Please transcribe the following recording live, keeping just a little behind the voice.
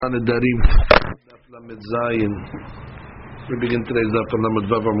Nedarim, Daf Lamed Zayin. We begin today's Daf Lamed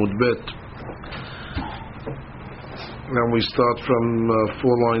Vav Amud Bet, and we start from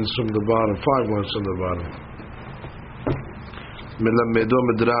 4 lines from the bottom, 5 lines from the bottom. Melamedo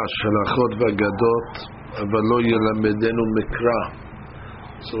Midrash Halachot V'Agadot, אבל לא ילמדנו מקרא.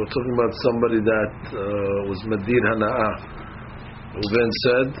 So we're talking about somebody that was Madir Hana'ah, who then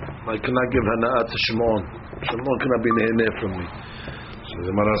said, I cannot give Hana'ah to Shimon. Shimon cannot be Neheneh from me. So the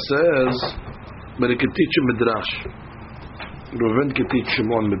Gemara says, but he can teach him Midrash. Reuven can teach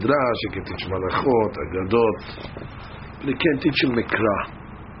Shimon Midrash, he can teach Malachot, Agadot, but he can't teach him Mikra.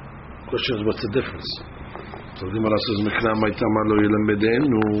 Question is, what's the difference? So the Gemara says, Mikra ma'itama lo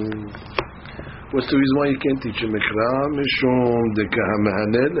yilamedenu. What's the reason why you can't teach him Mikra? Mishum dekaha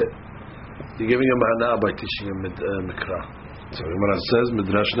mehanele. You're giving him Hana'ah by teaching him Mikra. So the Gemara says,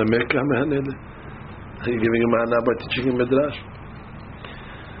 Midrash na mekah mehanele. You're giving him Hana'ah by teaching him Midrash.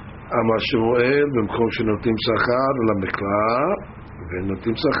 אמר שמואל, במקום שנותנים שכר למקרא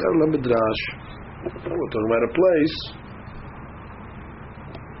ונותנים שכר למדרש. We're talking about a place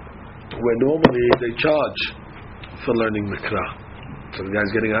where normally they charge for learning Mikra. So the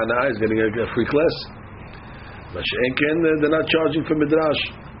guy's getting Hana'ah, he's getting a free class. But they're not charging for Midrash.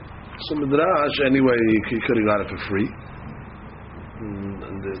 So Midrash, anyway, he could have got it for free.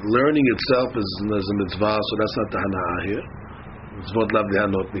 And the learning itself is a mitzvah, so that's not the Hana'ah here. So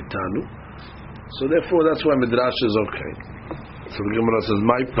therefore, that's why Midrash is okay. So the Gemara says,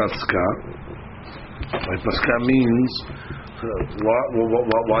 "My paska." My paska means,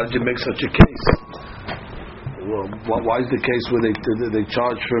 why did you make such a case? Why is the case where they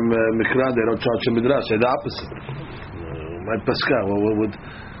charge from Mikra, they don't charge from Midrash? They're the opposite. My paska.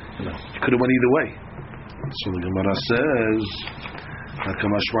 You could have went either way. So the Gemara says,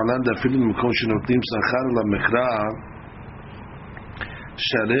 "Hakamashmalan dafilin mukom shenotnim sachar la Mikra."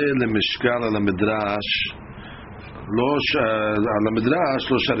 שרה למשקל על המדרש על המדרש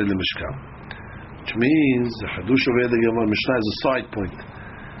לא שרה למשקל, which means the Hadush over the Gemara Mishnah is a side point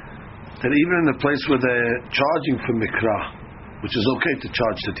that even in a place where they're charging for Mikra, which is okay to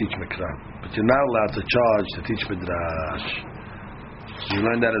charge to teach Mikra, but you're not allowed to charge to teach Midrash. So you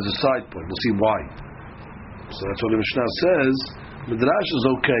learn that as a side point. We'll see why. So that's what the Mishnah says. Midrash is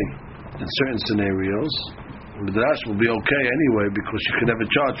okay in certain scenarios. Midrash will be okay anyway because you can never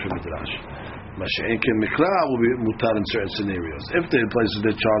charge for Midrash. Masha'enke Mikra will be mutar in certain scenarios. If they're in places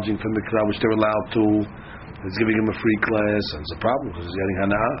they're charging for Mikra, which they're allowed to, it's giving him a free class, and it's a problem because he's getting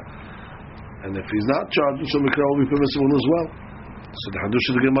Hana'ah. And if he's not charging, so Mikra will be permissible as well. So the Hadush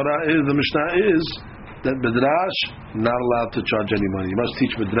of the Gemara is, the Mishnah is, that Midrash not allowed to charge any money. You must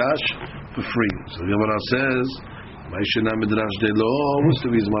teach Midrash for free. So the Gemara says, Ma'ishena Midrash de lo. What's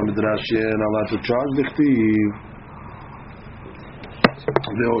the reason why Midrash is not allowed to charge? L'chtiv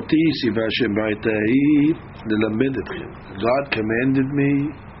ve'oti siva Hashem b'aytei lelamed etchem. God commanded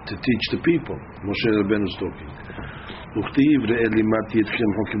me to teach the people. Moshe Rabbeinu is talking. L'chtiv re'eh limati etchem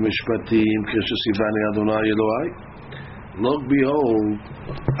chokim mishpatim k'yeshu sivani Adonai Elohai. Look, behold,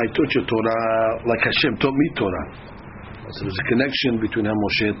 I taught you Torah like Hashem taught me Torah. So there's a connection between how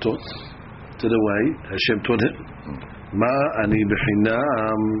Moshe taught to the way Hashem taught him. Ma ani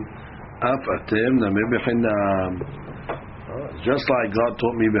b'chinam, af atem nameh b'chinam. Just like God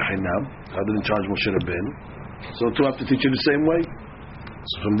taught me b'chinam, I didn't charge Moshe Rabbeinu, so too I have to teach you the same way.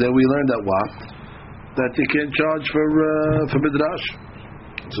 So from there we learned that what? That you can't charge for Midrash.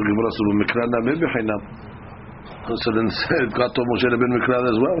 So Gemara said, "Mikra nameh b'chinam." So then God taught Moshe Rabbeinu Mikra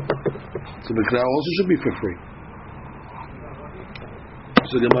as well. So Mikra also should be for free.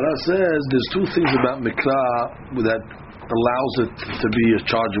 So the Gemara says there's 2 things about Mikra that allows it to be a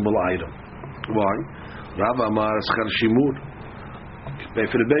chargeable item. Why? Rav Amar Schar Shimur. You pay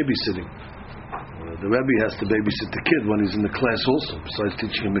for the babysitting. The Rebbe has to babysit the kid when he's in the class also, besides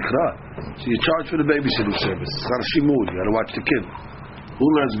teaching him Mikra. So you charge for the babysitting service. Schar Shimur. You got to watch the kid. Who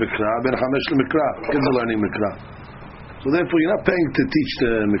learns Mikra? Ben Chamesh le Mikra. Kids are learning Mikra. So therefore you're not paying to teach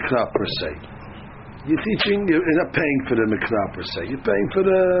the Mikra per se. You're not paying for the Mikra per se. You're paying for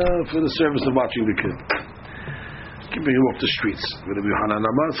the service of watching the kid. Keeping him off the streets.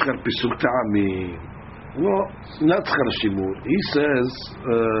 No, not Schar Shimur. He says,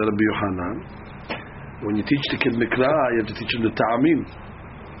 Rabbi Yochanan, when you teach the kid Mikra, you have to teach him the Ta'amim.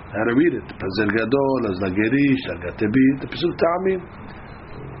 How to read it. Pazer Gadol, Azagerish, Agatebit, the Pesuk Ta'amim.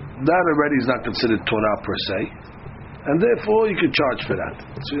 That already is not considered Torah per se. And therefore you can charge for that.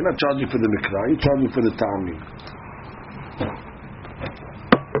 So you're not charging for the Mikra, you're charging for the Ta'amim.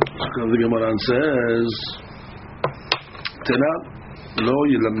 So the Gemara says, Tena, lo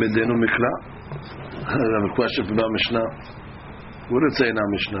yilamedenu Mikra. I have a question from our Mishnah. What did it say in our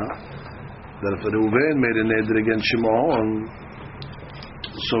Mishnah? That if Reuven made a neder against Shimon,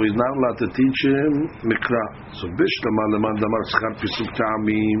 so he's not allowed to teach him Mikra. So Bishlama leman damar schar pisuk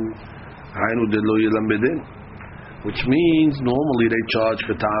ta'amim hainu de lo yilamedin, which means normally they charge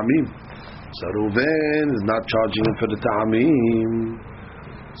for ta'amim. So Reuven is not charging him for the ta'amim.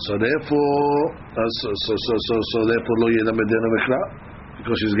 So therefore, therefore lo yilamedin Mikra,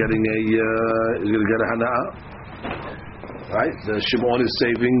 because he's getting he's going to get a hana'ah. Right, the Shimon is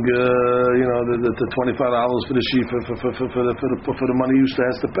saving, the $25 for the sheep for the money he used to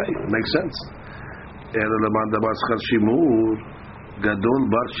have to pay. It makes sense. Gadol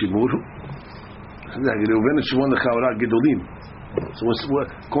bar Shimur. So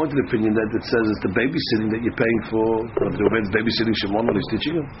according to the opinion that it says it's the babysitting that you're paying for, but Reuven's babysitting Shimon when he's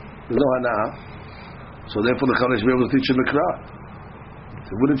teaching him. There's no hana'ah. So therefore the Chalash will be able to teach him Mikra.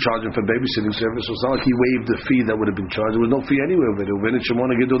 They wouldn't charge him for babysitting service, so it's not like he waived the fee that would have been charged. There was no fee anyway over there. Reuven and Shimon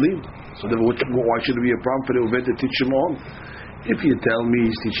are Gedolim. So why should it be a problem for Reuven to teach Shimon? If you tell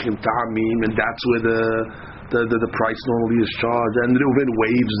me he's teaching him Ta'amim, and that's where the price normally is charged, and Reuven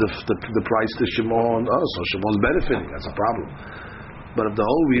waives the price to Shimon, so Shimon's benefiting. That's a problem. But if the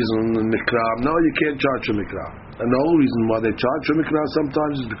whole reason Mikra, no, you can't charge for Mikra. And the whole reason why they charge for Mikra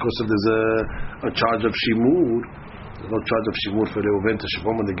sometimes is because if there's a charge of Shimur. There's no charge of Shimur for Reuven to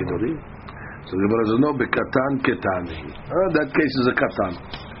Shimon and the Gedolim. So the Gemara says, no, bekatan ketani. That case is a katan.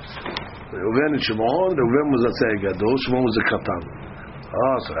 Reuven and Shimon, Reuven was a Gadol, Shimon was a katan.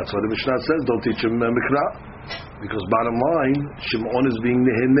 So that's why the Mishnah says, don't teach him Mikra. Because bottom line, Shimon is being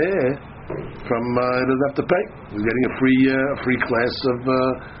neheneh from, he doesn't have to pay. He's getting a free class of,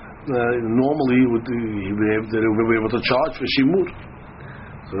 normally he would be able to charge for Shimur.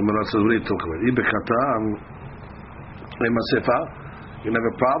 So the Gemara says, what are you talking about? Bekatan. You have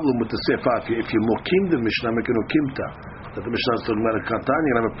a problem with the sefa if you mokim the Mishnah, make an okimta. That the Mishnah is talking about a katan,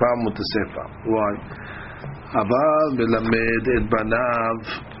 you have a problem with the sefa. Why? Aval melamed et banav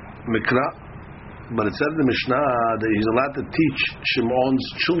mikra. But it says in the Mishnah that he's allowed to teach Shimon's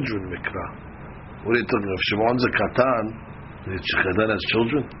children mikra. What are you talking about? If Shimon's a katan, Katan has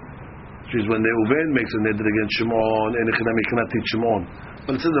children. Which is when the Reuven makes a neder against Shimon, and he cannot teach Shimon.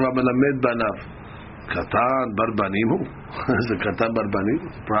 But it says about melamed banav. Katan barbanimu. Is the katan barbanim?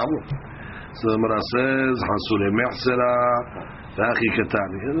 Problem. So the Gemara says hasule me'sera v'achi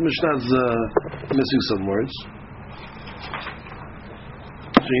katani. The Mishnah is missing some words.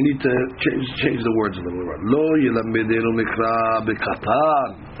 So you need to change the words a little bit. Lo yilamedenu mikra bekatan.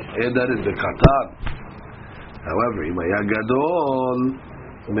 That is bekatan. However, imaya gadol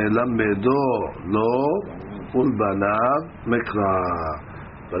melamedo lo ulbanav mikra.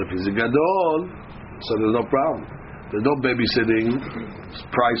 But if he's a gadol, so there's no problem. There's no babysitting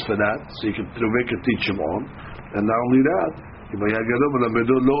price for that. So you can teach him on. And not only that, he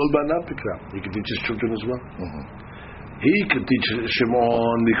can teach his children as well. Mm-hmm. He can teach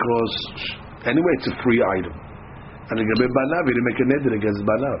Shimon because anyway it's a free item. And he didn't make a neder against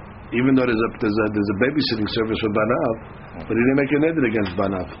Banav. Even though there's a babysitting service for Banav, but he didn't make a neder against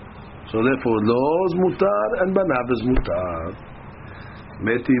Banav. So therefore, lo is mutar and Banav is mutar.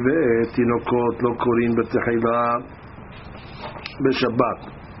 Metive tinokot lo korin b'techila b'Shabbat.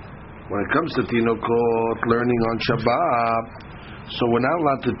 When it comes to tinokot learning on Shabbat, so we're not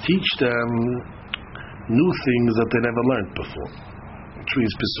allowed to teach them new things that they never learned before. Which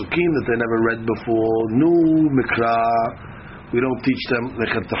means pesukim that they never read before, new mikra. We don't teach them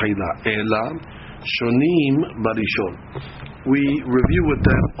lechatchila. Ela shonim barishon. We review with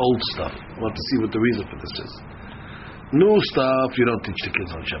them old stuff. We want to see what the reason for this is. New stuff, you don't teach the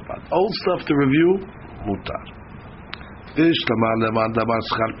kids on Shabbat. Old stuff to review, mutar. I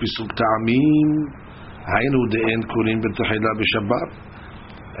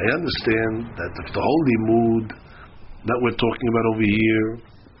understand that if the holy mood that we're talking about over here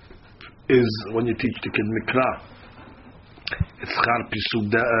is when you teach the kid Mikra, it's Char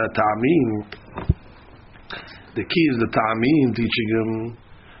Pisuk Ta'amim. The key is the Ta'amim, teaching him.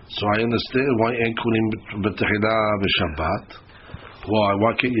 So I understand why ain't kunim b'techila b'Shabbat.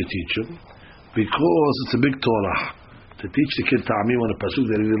 Why can't you teach him? Because it's a big Torah. To teach the kid Ta'amim on a pasuk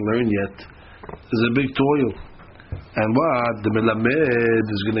that he didn't learn yet is a big toil. And what? The melamed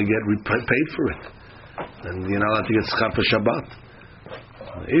is going to get paid for it. And you're not allowed to get schar for Shabbat.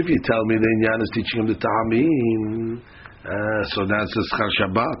 If you tell me the Inyan is teaching him the Ta'amim, so that's the schar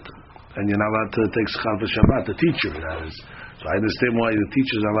Shabbat. And you're not allowed to take schar for Shabbat, the teacher, that is. So I understand why the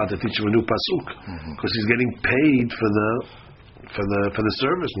teachers are allowed to teach him a new pasuk, because he's getting paid for the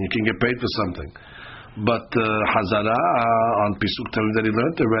service, and you can get paid for something. But Hazara on pasuk that he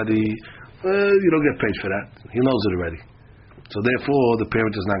learned already, you don't get paid for that. He knows it already. So therefore, the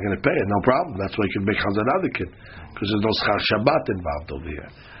parent is not going to pay it. No problem. That's why you can make Hazara the kid, because there's no schar Shabbat involved over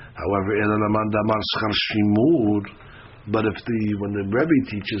here. However, but if when the Rebbe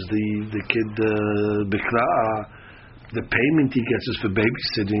teaches the kid Bikra, the payment he gets is for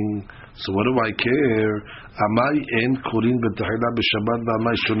babysitting. So what do I care? Amai en kurin b'tahila b'Shabbat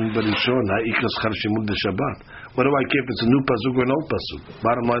v'amai shonin b'rishon ha'ikas schar shimud b'Shabbat. What do I care if it's a new pasuk or an old pasuk?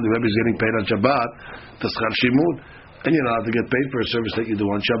 Bottom line, the Rebbe is getting paid on Shabbat for schar shimud, and you're not allowed to get paid for a service that you do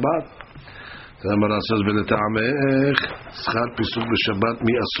on Shabbat. The Gemara says v'leta'amech schar pisuk b'Shabbat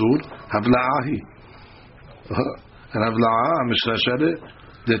mi asur havla'ahi. And havla'ah mishra shadeh.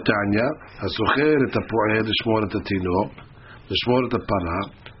 דתניא, הסוחר את הפועל לשמור את התינוק, לשמור את הפרה,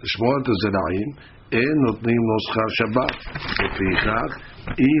 לשמור את הזרעים, אין נותנים לו שכר שבת. לפיכך,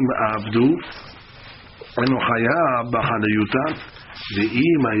 אם עבדו, אינו חייב בחניותם,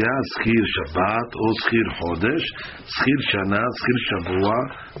 ואם היה שכיר שבת או שכיר חודש, שכיר שנה, שכיר שבוע,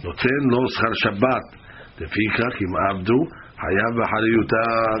 נותן לו שכר שבת. לפיכך, אם עבדו, חייב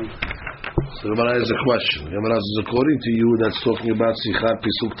בחניותם. So the Gemara has a question. The Gemara says, according to you, that's talking about Sichat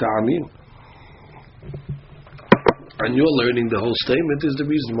Pisuk Ta'amim. And you're learning the whole statement is the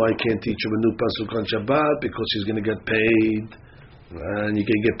reason why I can't teach him a new Pasuk on Shabbat, because he's going to get paid. And you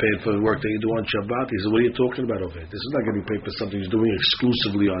can get paid for the work that you do on Shabbat. He says, what are you talking about over here? This is not getting paid for something he's doing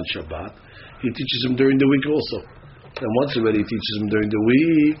exclusively on Shabbat. He teaches him during the week also. And once already he teaches him during the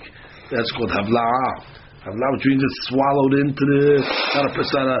week, that's called Havla'ah. Havla'ah, which means it's swallowed into the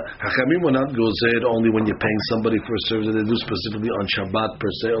Hachamim will not go say it only when you're paying somebody for a service that they do specifically on Shabbat per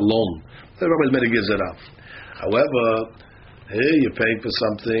se alone. Everybody's better gives it up. However, hey, you're paying for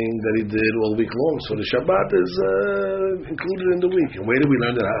something that he did all week long, so the Shabbat is included in the week. And where do we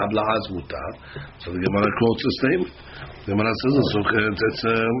learn that Havla'ah is mutar? So the Gemara quotes the statement. The Gemara says it's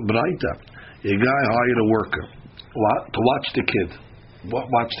a braita. A guy hired a worker to watch the kid.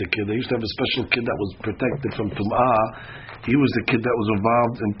 Watch the kid. They used to have a special kid that was protected from Tum'ah. He was the kid that was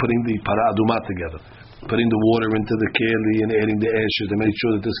involved in putting the para adumah together, putting the water into the keli and adding the ashes. They made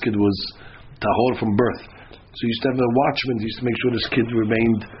sure that this kid was tahor from birth. So he used to have a watchman. He used to make sure this kid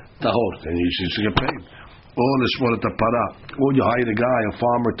remained tahor, and he used to get paid. Or the para. Or you hire a guy, a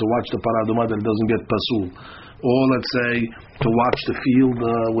farmer, to watch the para adumah that it doesn't get pasul. Or let's say to watch the field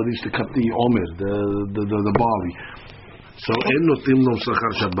where they used to cut the omer, the barley. So en notim no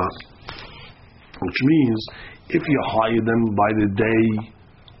sachar Shabbat, which means if you hire them by the day,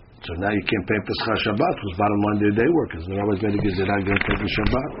 so now you can't pay for schar Shabbat, because bottom line they're day workers. They're always going to get they're not going to pay for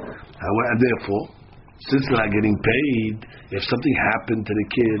Shabbat. And therefore, since they're not getting paid, if something happened to the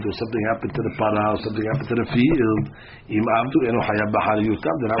kid, or something happened to the para, or something happened to the field, im avdu eno hayav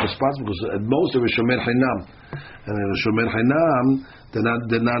b'hariyutam, they're not responsible, because at most they're a shomer chinam, and in a shomer chinam,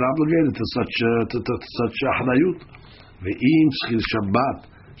 they're not obligated to such achnayut. Ve'im schir Shabbat.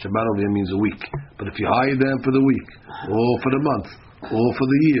 Shabbat over here means a week. But if you hire them for the week, or for the month, or for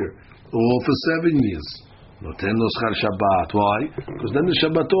the year, or for 7 years, noten lo schar Shabbat. Why? Because then the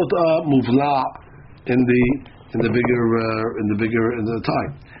Shabbatot are muvla in the bigger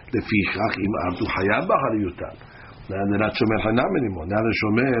time. Lefichach im abdu hayav b'hariyutam. Now they're not shomer hanam anymore. Now they're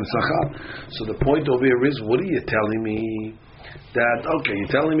shomer sachar. So the point over here is, what are you telling me? That, okay,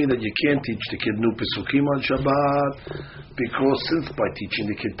 you're telling me that you can't teach the kid new Pesukim on Shabbat, because since by teaching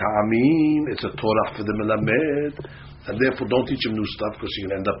the kid Ta'amim, it's a Torah for the Melamed, and therefore don't teach him new stuff, because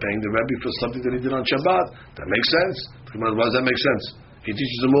you're going to end up paying the Rebbe for something that he did on Shabbat. That makes sense. Why does that make sense? He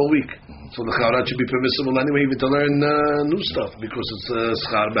teaches them all week. So the Charat should be permissible anyway even to learn new stuff, because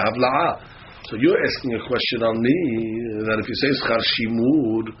it's Schar Behavla'ah. So you're asking a question on me, that if you say Schar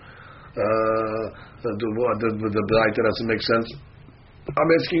Shimud, the braita doesn't make sense.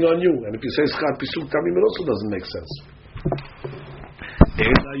 I'm asking on you, and if you say schar pisuk tamim, it also doesn't make sense.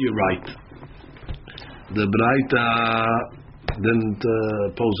 Ela, you're right. The braita didn't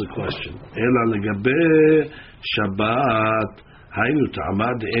pose a question. Ela legabe Shabbat haynu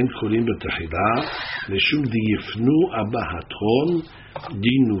ta'amad en korim betachila leshum diyifnu abahaton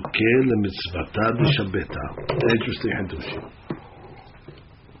dinuke lemitzvata b'shabbata. Interesting hadushim.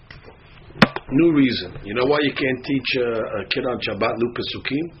 New reason. You know why you can't teach a kid on Shabbat new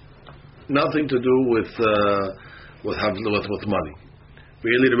pesukim? Nothing to do with money.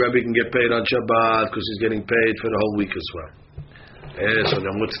 Really, the Rebbe can get paid on Shabbat because he's getting paid for the whole week as well. So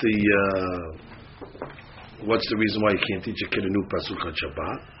then, what's the reason why you can't teach a kid a new pasuk on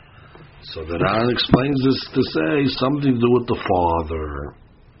Shabbat? So the Ran explains this to say something to do with the father.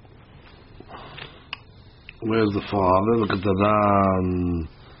 Where's the father? Look at the Ran.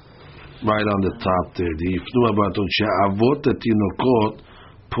 Right on the top there. The Yifnu Abaton She'avot Atinokot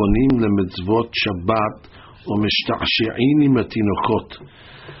Ponim LeMitzvot Shabbat ומשתעשעים עם התינוקות.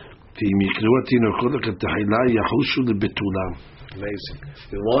 ואם יקראו התינוקות לכתחילה יחושו לבתולם. Amazing.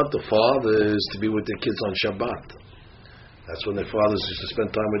 We want the fathers to be with their kids on Shabbat. That's when the fathers used to spend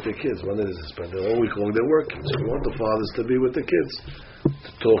time with their kids. When they spend the whole week long, they're working. So we want the fathers to be with the kids,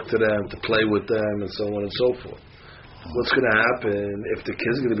 to talk to them, to play with them, and so on and so forth. What's going to happen if the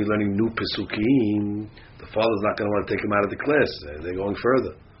kids are going to be learning new Pesukim? The father's not going to want to take them out of the class. They're going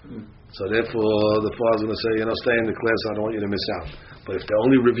further. So therefore, the father's going to say, stay in the class. I don't want you to miss out. But if they're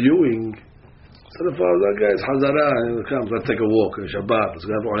only reviewing, so the father's like, guys, Hazara, come, let's take a walk on Shabbat. Let's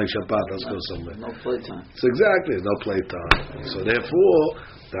go have morning Shabbat. Let's go somewhere. No playtime. So exactly, no playtime. So therefore,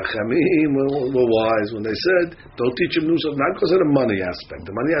 the Chamim were wise when they said, don't teach him new stuff, not because of the money aspect.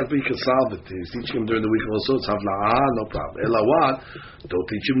 The money aspect, you can solve it. He's teaching him during the week also, it's havla'ah, no problem. Elawat, don't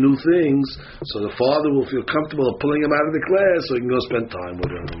teach him new things, so the father will feel comfortable pulling him out of the class so he can go spend time with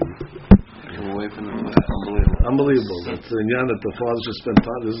him. Away from the class. Unbelievable. That's the inyan that the father should spend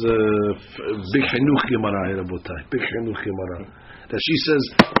time. This is a big chinuch gemara here, Rabotai. Big chinuch gemara. That she says,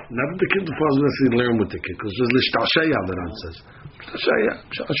 not that the kid, the father doesn't learn with the kid, because there's l'shtashaya, the Ran says. L'shtashaya,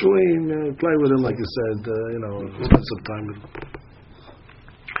 shashuim, play with him like you said, spend some time with him.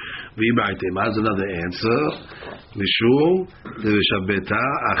 V'ibaitem, has another answer. Mishum, v'shabeta,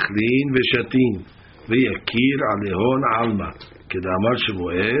 achlin, v'shatin, v'yakir alehon alma. כדאמר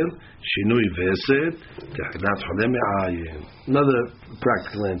שמואל, שינוי וסת, תחילת חולה מעין. Another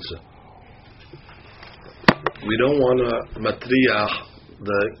practical answer. We don't want to matriach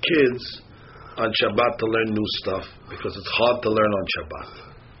the kids on Shabbat to learn new stuff because it's hard to learn on Shabbat.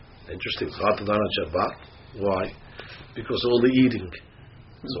 Interesting, it's hard to learn on Shabbat. Why? Because all the eating.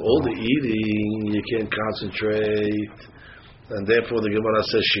 So all the eating, you can't concentrate. And therefore the Gemara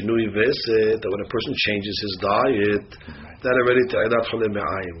says, Shinui Veset, that when a person changes his diet, that already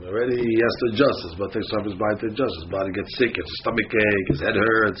he has to adjust. His body takes off his body to adjust. His body gets sick, it's a stomach ache, his head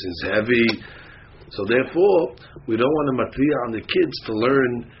hurts, it's heavy. So therefore, we don't want to matriya on the kids to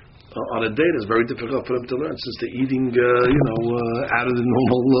learn on a day that's very difficult for them to learn, since they're eating, out of the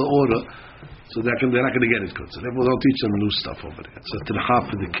normal order. So they're not going to get it good. So therefore, don't teach them new stuff over there. So it's half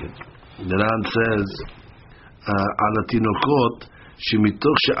for the kids. The Ran says, על התינוקות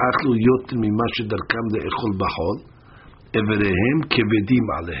שמתוך שאכלו יותר ממה שדרכם לאכול בחול איבריהם כבדים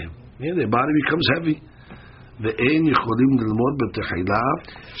עליהם. The body becomes heavy. ואין יכולים ללמוד בתחילה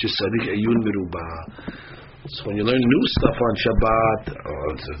שצריך עיון מרובע. So when you learn new stuff on Shabbat,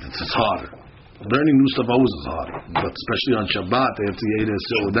 it's harder. Learning new stuff always is harder, but especially on Shabbat after you ate a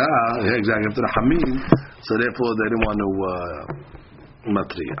seudah, exactly after the hamim. So therefore they didn't want to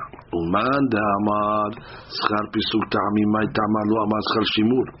matriya. Uman da'amar schar pisuk ta'amim may ta'amar lo amar schar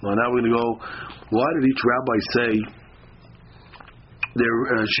shimur. Now we're going to go, why did each rabbi say their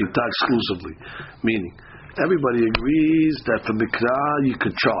shita exclusively? Meaning, everybody agrees that for mikra you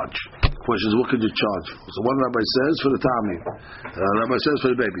could charge. The question is, what could you charge? So one rabbi says for the ta'amim, another rabbi says for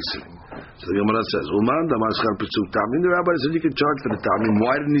the babysitting. So the Gemara says, Uman da'amar schar pisuk ta'amim. The rabbi said you could charge for the ta'amim.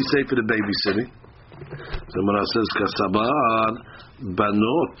 Why didn't he say for the babysitting? So the Gemara says, Kasabar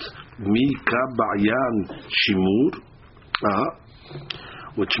banot mika ba'yan shimur,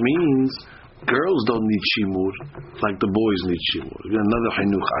 which means girls don't need shimur like the boys need shimur. Another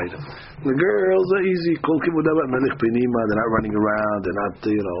chinuch item. The girls are easy. Kol kivudavat melech penima. They're not running around. They're not,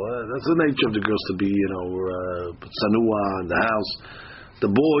 that's the nature of the girls to be, sanua in the house. The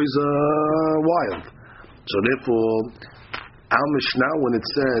boys are wild. So therefore, our Mishnah, when it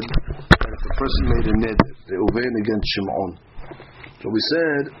said that if a person made a neder, Reuven against Shimon, so we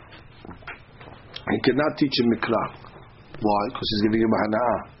said he cannot teach him mikra. Why? Because he's giving him a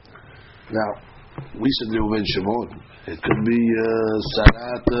hana'ah. Now, we said Reuven Shimon. It could be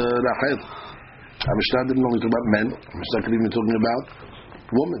Sarat Rachel. Our Mishnah didn't only talk about men. Our Mishnah could even be talking about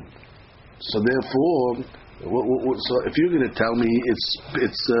women. So therefore, so if you're going to tell me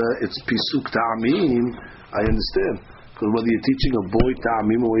it's pisuk ta'amim, I understand. Because whether you're teaching a boy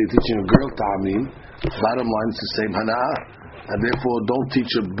ta'amim or whether you're teaching a girl ta'amim, bottom line is the same hana'ah. And therefore, don't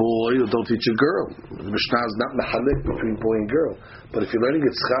teach a boy or don't teach a girl. The Mishnah is not mechalik between boy and girl. But if you're learning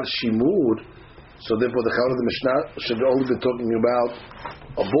it's schar shimur, so therefore the chal of the Mishnah should only be talking about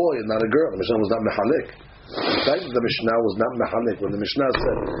a boy and not a girl. The Mishnah was not mechalik. In fact, the Mishnah was not mechalik. When the Mishnah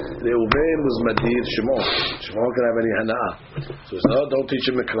said Reuven was madir Shimon, Shimon can have any hana'ah. So he said, no, don't teach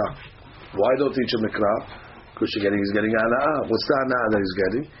him mikra. Why don't teach him mikra? Because he's getting hana'ah. What's the hana'ah that he's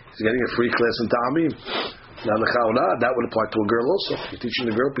getting? He's getting a free class in ta'amim. Now the cha'unah, that would apply to a girl also. If you're teaching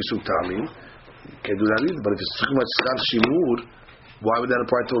the girl pisuk ta'amim, you can't do that either. But if it's talking about schar shimur, why would that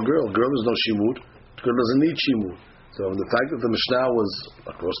apply to a girl? A girl has no shimur. The girl doesn't need shimur. So the fact that the Mishnah was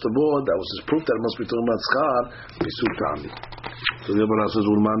across the board, that was his proof that it must be talking about schar pisuk ta'ami. So the Gemara says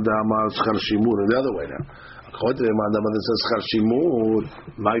ulman da'amar schar shimur, and the other way now. According to the man that says schar shimur,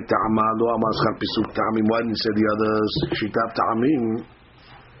 my ta'amar lo amar schar pisuk ta'ami. Why didn't he say the others shitat ta'amim?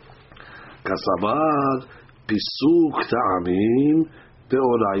 Kasavar pisuk ta'amim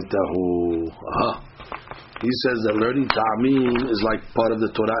deoraitahu. He says that learning ta'amim is like part of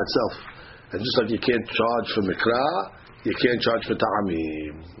the Torah itself. And just like you can't charge for mikra, you can't charge for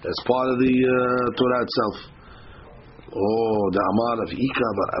ta'amim. That's part of the Torah itself. Oh, the Amar of Ika,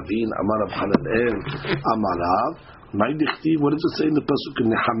 but Avin, Amar of Hananel, Amarav. What does it say in the Pasuk in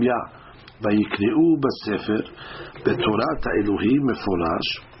Nehemiah? Vayikre'u b'sefer, b'Torah ta'eluhi meforash,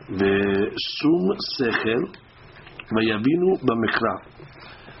 v'sum sechel, v'yavinu b'mikra.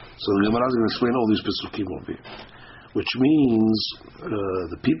 So the Gemara is going to explain all these Pasukim over here. Which means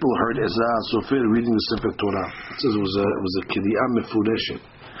the people heard Ezra Sofer reading the Sefer Torah. It says it was a Kidiyah Mefureshet,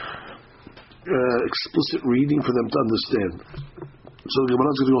 explicit reading for them to understand. So the Gemara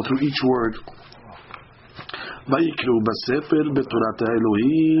is going to go through each word. Vayikru b'Sefer b'Torah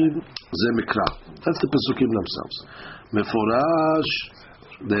Elohim ze Mikra. That's the Pesukim themselves. Meforash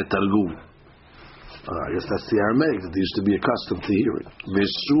the Targum. I guess that's the Aramaic that they used to be accustomed to hearing.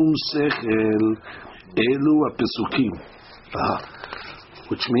 Vesum Sechel Elu Pesukim,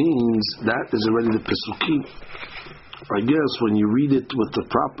 which means that is already the Pesukim. I guess when you read it with the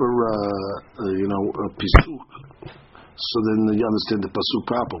proper, Pesuk, so then you understand the Pasuk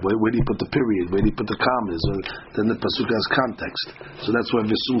proper. Where do you put the period? Where do you put the commas? Then the Pasuk has context. So that's why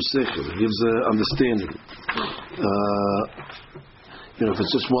Vesum Sechel gives understanding. If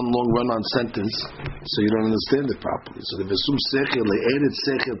it's just one long run-on sentence, so you don't understand it properly. So the Vesum Sechel, they added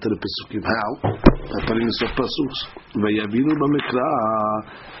Sechel to the Pesukim. How? By putting the sub-Pasuks. Vayavinu b'mikra,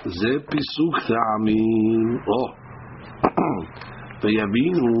 ze Pesuk ta'amim.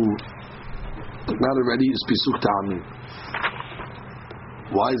 Vayavinu, not already is Pesuk ta'amim.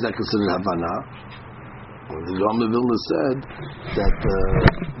 Why is that considered Havana? Well, the Yomi Vilna said that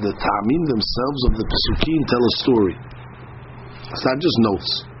the ta'amim themselves of the Pesukim tell a story. It's not just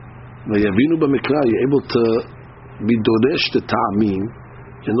notes. Vayavinu b'mikra, you're able to be dodesh the ta'amim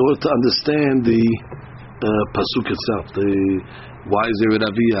in order to understand the pasuk itself. Why is there a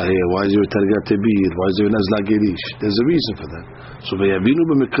Raviyah here? Why is there a Targat Tebid? Why is there a Nazla Gerish? There's a reason for that. So Vayavinu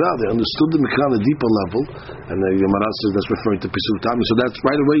b'mikra, they understood the mikra on a deeper level, and the Gemara says that's referring to pisuk ta'amim. So that's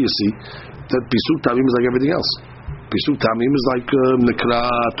right away you see that pisuk ta'amim is like everything else. Pisuk ta'amim is like mikra,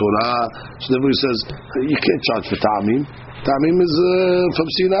 Torah. So everybody says you can't charge for ta'amim. Ta'amim is from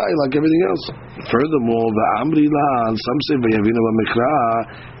Sinai, like everything else. Furthermore, v'amri lan, some say v'yavinu b'mikra,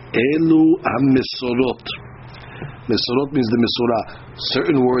 elu ha-mesorot. Mesorot means the mesorah.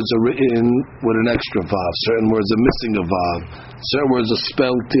 Certain words are written with an extra vav. Certain words are missing a vav. Certain words are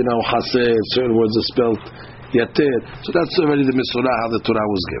spelt, hased. Certain words are spelt yater. So that's already the mesorah, how the Torah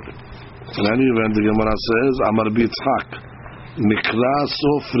was given. And then the Gemara says, Amar b'Yitzchak, mikra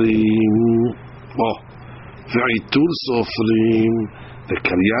sofrim. Ve'itur sofrim,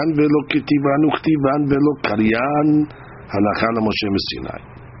 ve'karyan ve'lo ketivan u'ktivan ve'lo karyan, hanachan Moshe Sinai.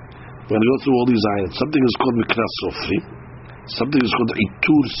 We're going to go through all these ayats. Something is called mikra sofrim. Something is called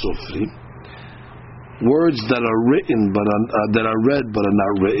itur sofrim. Words that are written but that are read but are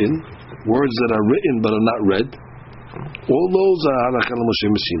not written. Words that are written but are not read. All those are hanachan Moshe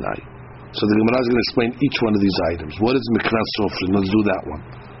Sinai. So the Gemara is going to explain each one of these items. What is mikra sofrim? Let's do that one.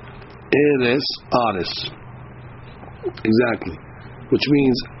 Eres, aris. Exactly. Which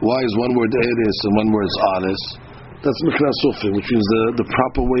means, why is one word eres and one word aris? That's mikra sofrim, which means the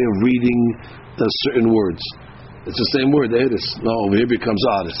proper way of reading certain words. It's the same word, eres. No, over here becomes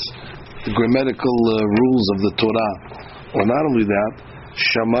aris. The grammatical rules of the Torah. Or not only that,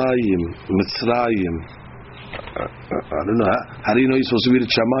 shamayim, mitzrayim. I don't know. How do you know you're supposed to read it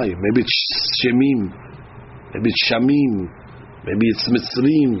shamayim? Maybe it's shemim. Maybe it's shamim. Maybe it's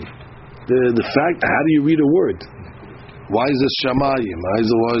mitzrim. The fact, how do you read a word? Why is this shamayim? Why is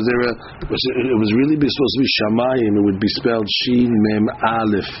there it was really supposed to be shamayim. It would be spelled shin mem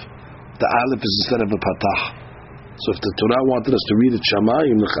aleph. The aleph is instead of a patah. So if the Torah wanted us to read it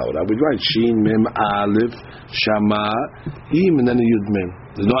shamayim, I would write shin mem aleph shamayim and then a yud mem.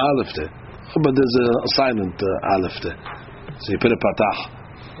 There's no aleph there, but there's a silent aleph there. So you put a patah.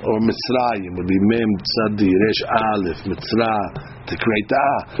 Or Mitzrayim would be Mem Tzadi Resh Aleph Mitzrah to create the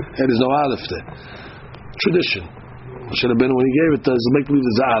There is no Aleph there. Tradition. Moshe Rabbeinu, when he gave it, does make believe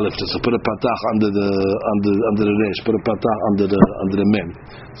there's an Aleph there. So put a patach under the Resh, put a patach under the Mem.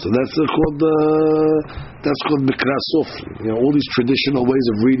 So that's called Mikra Sofrim. All these traditional ways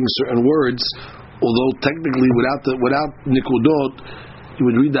of reading certain words although technically without nikudot, you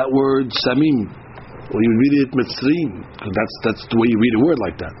would read that word samim, or you would read it mitzrim, because that's the way you read a word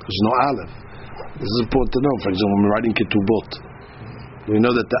like that. There's no aleph. This is important to know. For example, when we're writing ketubot, we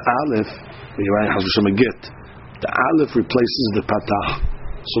know that the aleph, when you're writing Hashem a get, the aleph replaces the patah.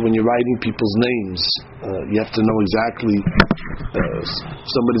 So when you're writing people's names, you have to know exactly.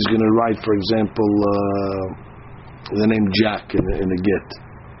 Somebody's going to write, for example, the name Jack in a get.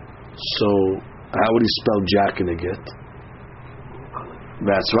 So how would he spell Jack in a get?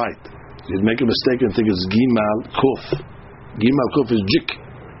 That's right. You'd make a mistake and think it's Gimal Kuf. Gimal Kuf is Jik.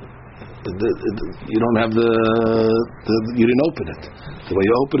 You don't have you didn't open it. The way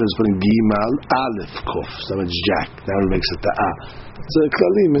you open it is putting Gimal Aleph Kuf. So it's Jack. Now it makes it the A. It's a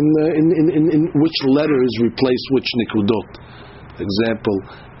klalim in which letters replace which nikudot. Example,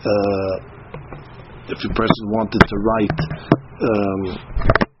 if a person wanted to write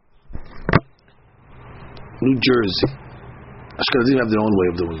New Jersey, Ashkenazim have their own way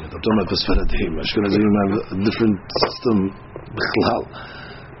of doing it. I'm talking about the Sfaradim. Ashkenazim have a different system.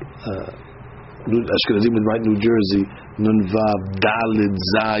 Ashkenazim would write New Jersey, Nun Vav, Dalid,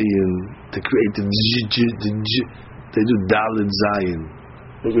 Zayin, to create the J. They do Dalid, Zayin.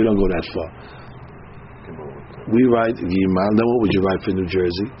 But we don't go that far. We write Gimal. Then what would you write for New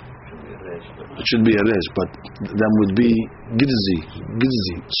Jersey? It should be a resh, but then would be Gidzi.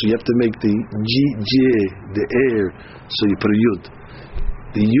 So you have to make the J, the air, so you put a Yud.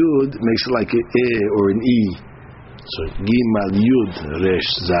 The Yud makes it like an A or an E. So Gimal Yud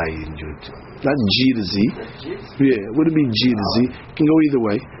Resh Zayin Yud. Not G to Z. Yeah, would it be G to Z? It can go either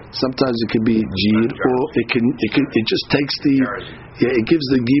way. Sometimes it can be G, or it just takes it gives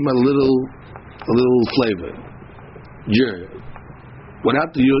the Gimal a little flavor. Jer.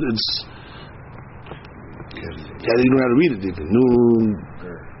 Without the Yud, it's you don't know how to read it even. Noon.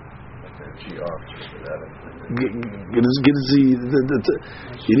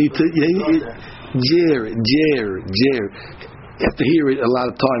 You need to Jer. You have to hear it a lot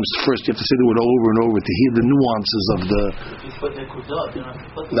of times. First, you have to say the word over and over to hear the nuances of the.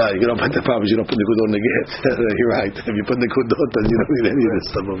 No, you don't put the problem. You don't put nikudot in the get. You're right. If you put nikudot, then you don't need any of this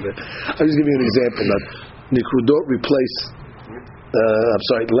stuff over there. I'm just giving you an example that nikudot replace.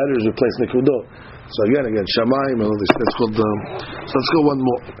 Letters replace nikudot. So again, Shamayim and all this. That's called. So let's go one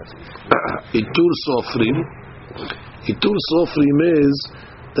more. Itur Sofrim. Itur Sofrim is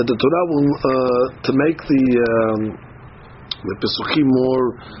that the Torah will to make the Pesukim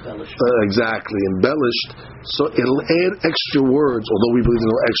more embellished. So it'll add extra words. Although we believe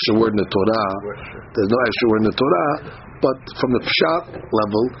there's no extra word in the Torah, there's no extra word in the Torah. But from the Pshat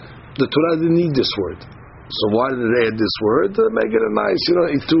level, the Torah didn't need this word. So why did it add this word? To make it a nice,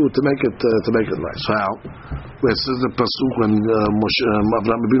 itu, to make it nice. How? Where it says the pasuk when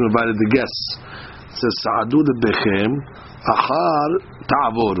Avraham Avinu invited the guests, it says Sa'adu lebechem achar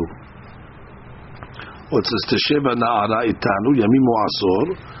ta'avoru. Or it says Tesheva na'ara itanu yamim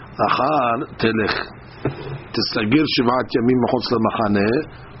u'asor achar telech testagir shivat yamim mechutz lemachaneh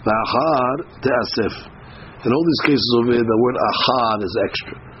va'achar te'asef. In all these cases over here, the word achar is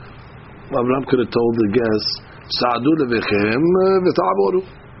extra. Abraham could have told the guests, Sa'adu levechem v'ta'avoru.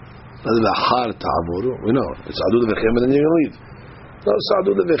 That's the achar ta'avoru. We know. It's Sa'adu levechem and then you're going to leave. No,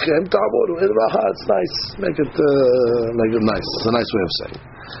 Sa'adu levechem ta'avoru. It's nice. Make it nice. It's a nice way of saying it.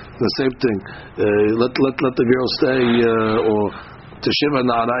 The same thing. Let the girl stay, or Teshiva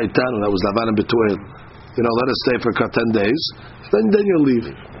na'ara itanu. That was Lavan and Betuel. Let us stay for 10 days. Then you'll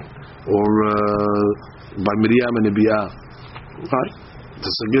leave. Or by Miriam and Ibiyah. Right?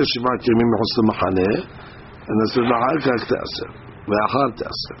 תסגר שבעת ימים מחוץ למחנה ונעשה ואחר כך תעשר ואחר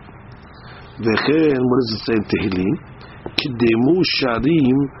תעשר וכן, what does it say in Tehillim? קדמו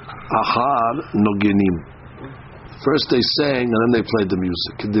שרים אחר נוגנים. First they sang and then they played the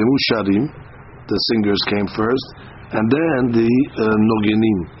music. קדמו שרים, the singers came first, and then the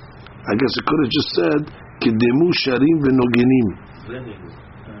נוגנים. I guess it could have just said קדמו שרים ונוגנים.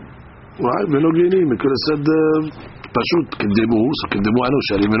 Right? ונוגנים. It could have said פשוט קדמו, so קדמו אנו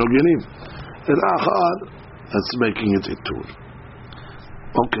שרים ונוגנים. And אחר, that's making it a tour.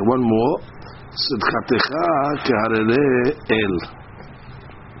 Okay, one more. צדקתך כהררי אל.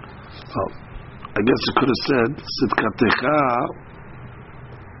 I guess it could have said צדקתך.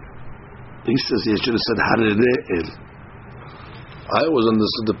 He says he should have said harere el. I always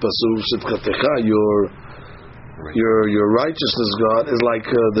understood the pasuk tzedkatecha, your righteousness, God, is like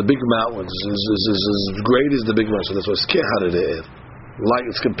the big mountains, is as great as the big mountains. So that's why it's keharere el. Like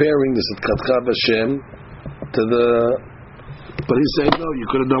it's comparing the tzedkatecha Hashem to the. But he's saying no, you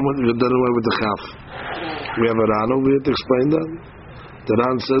could have done away with the chaf. We have a rano. We have to explain that. The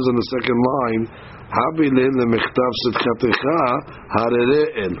Ran says in the second line, Habile lemechtav sidchatecha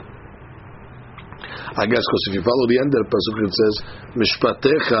harere'el. I guess because if you follow the end of the pasuk, it says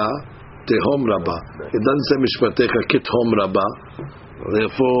mishpatecha tehom rabba. It doesn't say mishpatecha kithom rabba.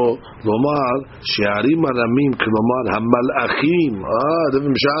 Therefore, lomar she'arim aramim klomar hamalachim.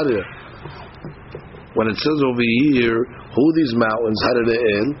 Devim sharia. When it says over here, who these mountains?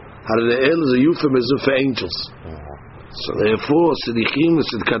 Harere'el. Harere'el is a euphemism for angels. So therefore, Sidichim is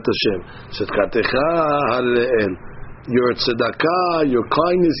Sidkat Hashem. Sidkatecha Harere'el. Your tzedakah, your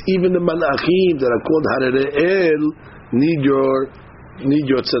kindness, even the malachim that are called Harere'el need your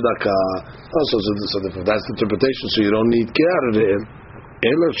tzedakah. Also, so that's the interpretation. So you don't need Ke Harere'el.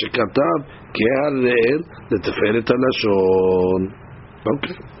 Ela shekatav Ke Harere'el leteferet halashon.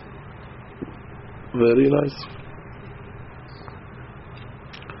 Okay. Very nice.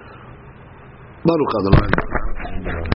 Baruch Adonai.